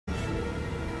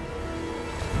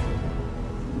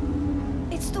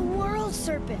It's the world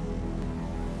serpent.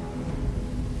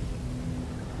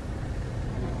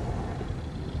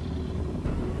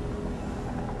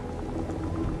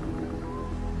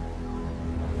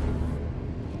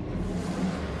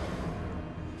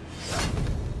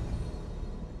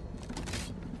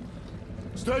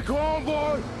 Stay calm,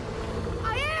 boy!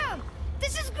 I am!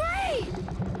 This is great!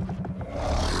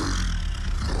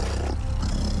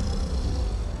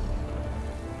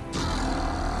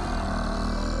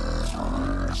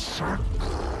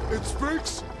 It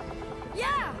speaks?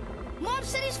 Yeah! Mom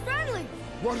said he's friendly!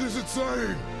 What is it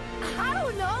saying? I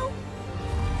don't know!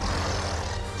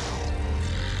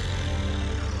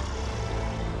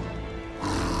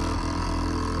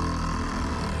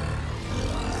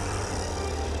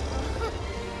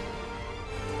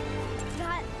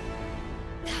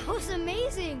 That was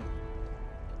amazing!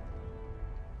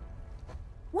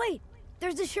 Wait!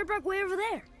 There's the shipwreck way over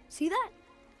there. See that?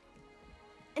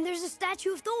 And there's a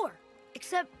statue of Thor.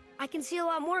 Except I can see a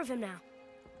lot more of him now.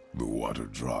 The water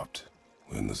dropped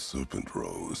when the serpent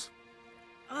rose.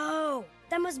 Oh,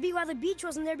 that must be why the beach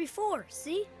wasn't there before,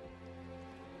 see?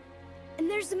 And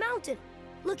there's the mountain.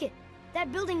 Look it,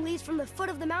 that building leads from the foot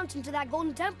of the mountain to that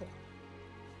golden temple.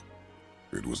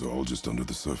 It was all just under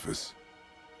the surface.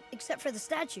 Except for the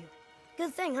statue.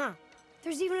 Good thing, huh?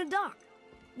 There's even a dock.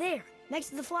 There, next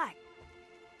to the flag.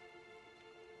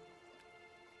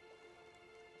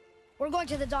 We're going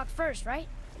to the dock first, right?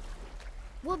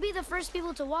 We'll be the first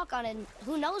people to walk on it in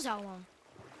who knows how long.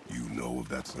 You know of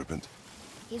that serpent?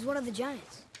 He's one of the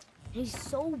giants. And he's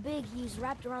so big he's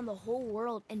wrapped around the whole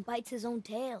world and bites his own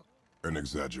tail. An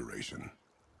exaggeration.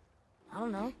 I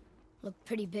don't know. Looked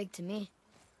pretty big to me.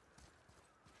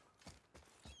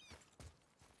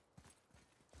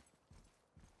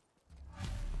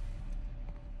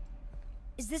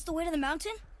 Is this the way to the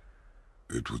mountain?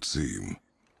 It would seem.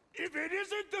 If it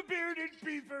isn't the bearded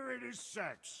beaver, it is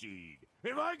Sackseed.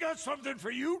 Have I got something for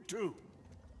you too?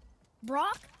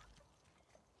 Brock?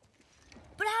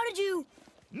 But how did you...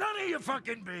 None of your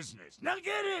fucking business. Now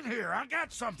get in here, I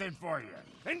got something for you.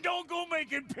 And don't go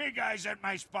making pig eyes at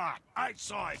my spot. I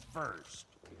saw it first.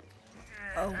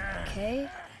 Okay.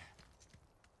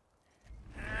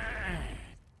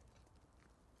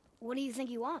 What do you think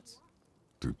he wants?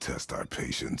 To test our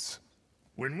patience.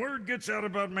 When word gets out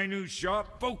about my new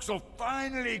shop, folks will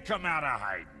finally come out of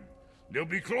hiding. They'll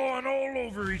be clawing all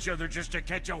over each other just to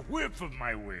catch a whiff of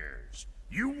my wares.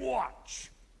 You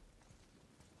watch.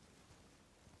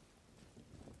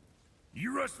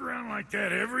 You rush around like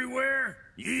that everywhere?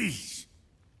 Yeesh.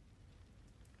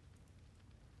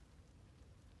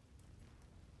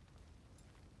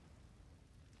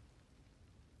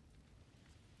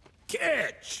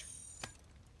 Catch!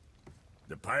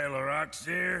 The pile of rocks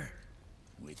there?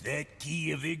 With that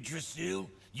key of Yggdrasil,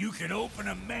 you can open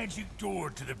a magic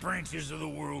door to the branches of the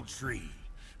World Tree.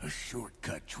 A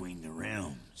shortcut between the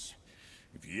realms.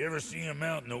 If you ever see him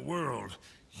out in the world,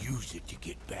 use it to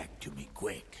get back to me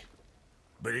quick.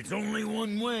 But it's only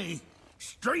one way.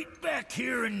 Straight back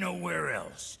here and nowhere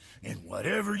else. And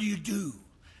whatever you do,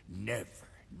 never,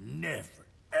 never,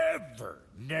 ever,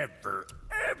 never,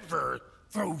 ever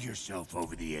throw yourself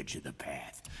over the edge of the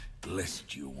path,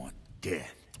 lest you want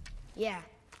death. Yeah,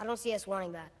 I don't see us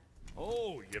wanting that.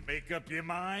 Oh, you make up your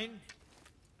mind?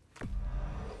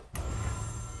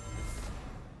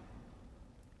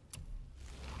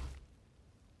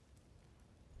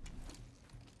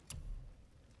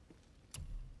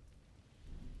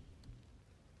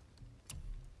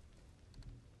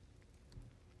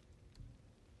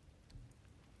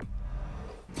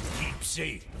 Keep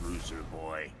safe, bruiser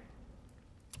boy.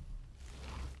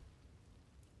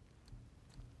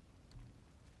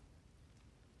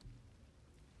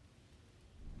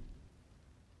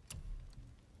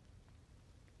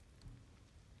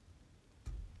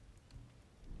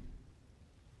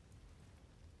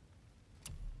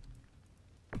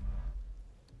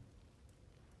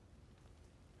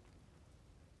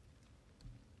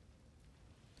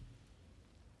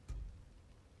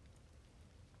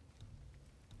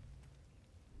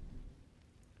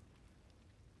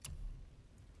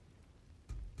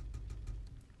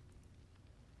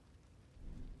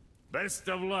 Best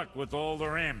of luck with all the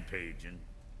rampaging.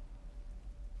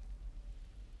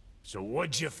 So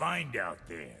what'd you find out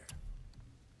there?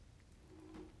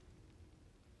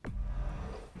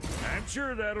 I'm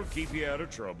sure that'll keep you out of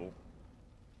trouble.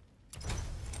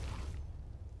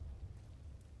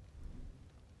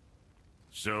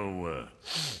 So,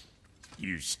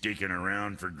 you sticking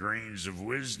around for grains of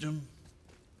wisdom?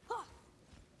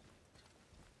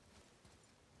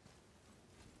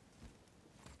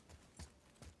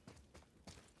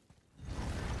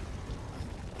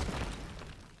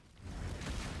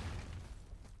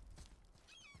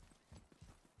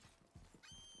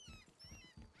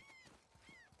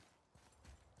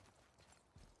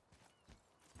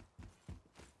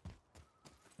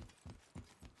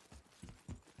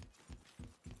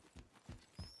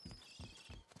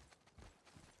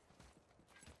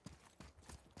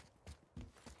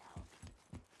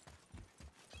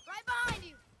 Right behind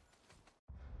you!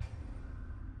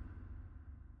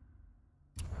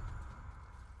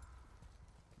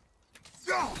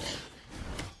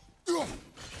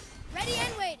 Ready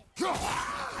and waiting.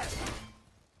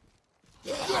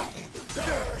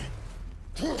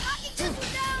 Knocking people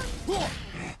down!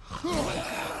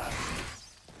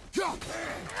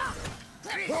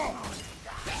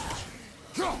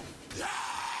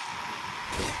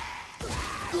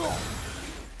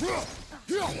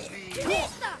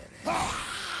 Vista!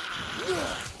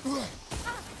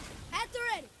 Hats are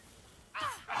ready.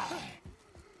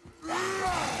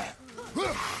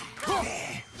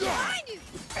 Behind you!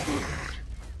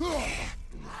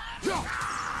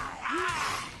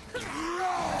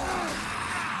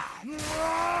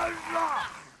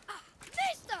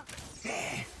 Vista!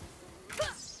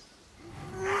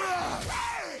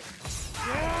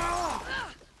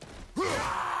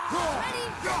 Ready?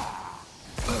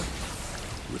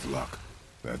 With luck,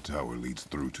 that tower leads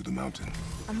through to the mountain.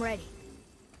 I'm ready.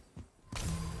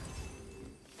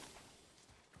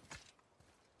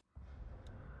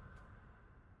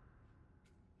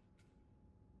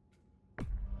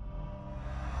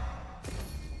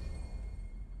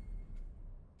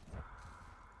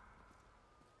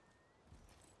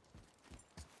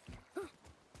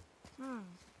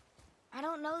 I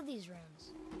don't know these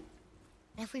runes.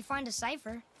 If we find a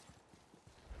cipher...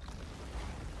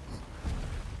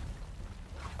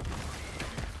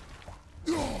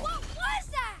 What was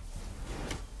that?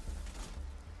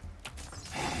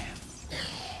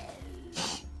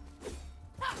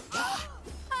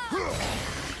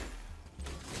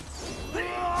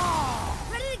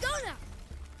 Ready to go now.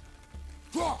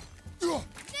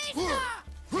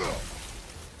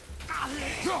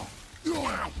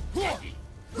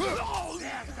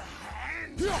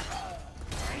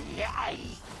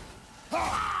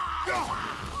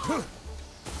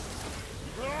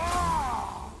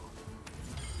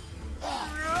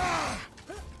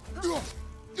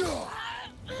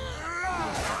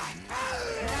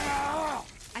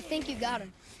 I think you got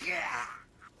him.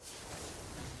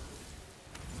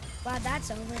 Glad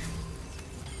that's over.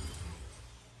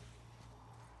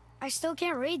 I still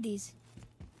can't read these.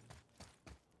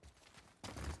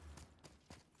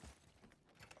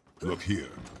 Look here.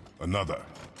 Another.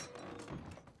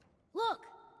 Look!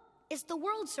 It's the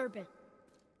World Serpent.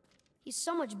 He's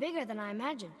so much bigger than I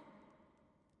imagined.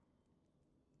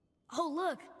 Oh,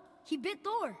 look! He bit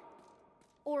Thor!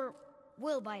 Or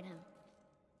will bite him.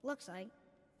 Looks like.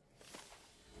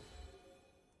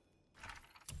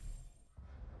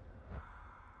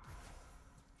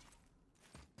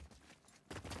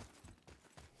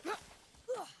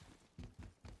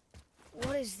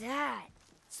 What is that?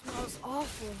 It smells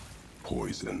awful.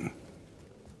 Poison.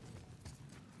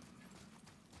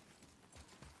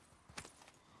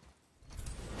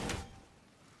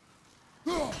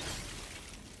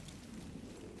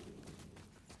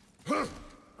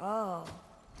 Oh.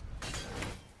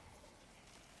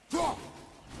 Whoa,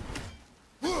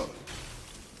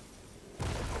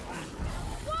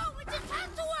 it just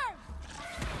had to work!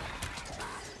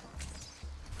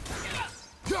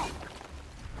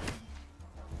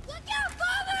 Look out,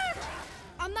 Father!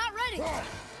 I'm not ready. Ooh.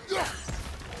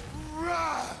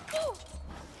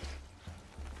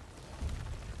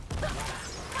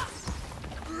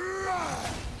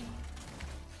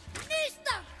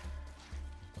 Nista!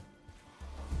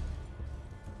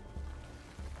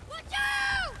 Watch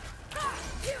out!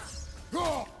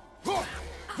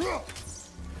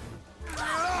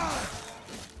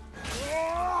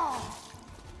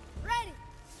 Ready!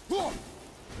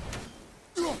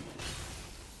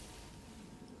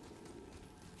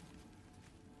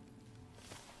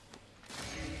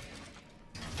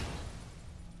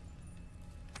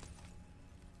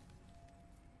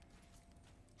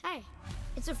 Hey,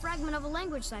 it's a fragment of a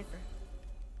language cipher.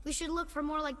 We should look for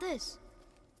more like this.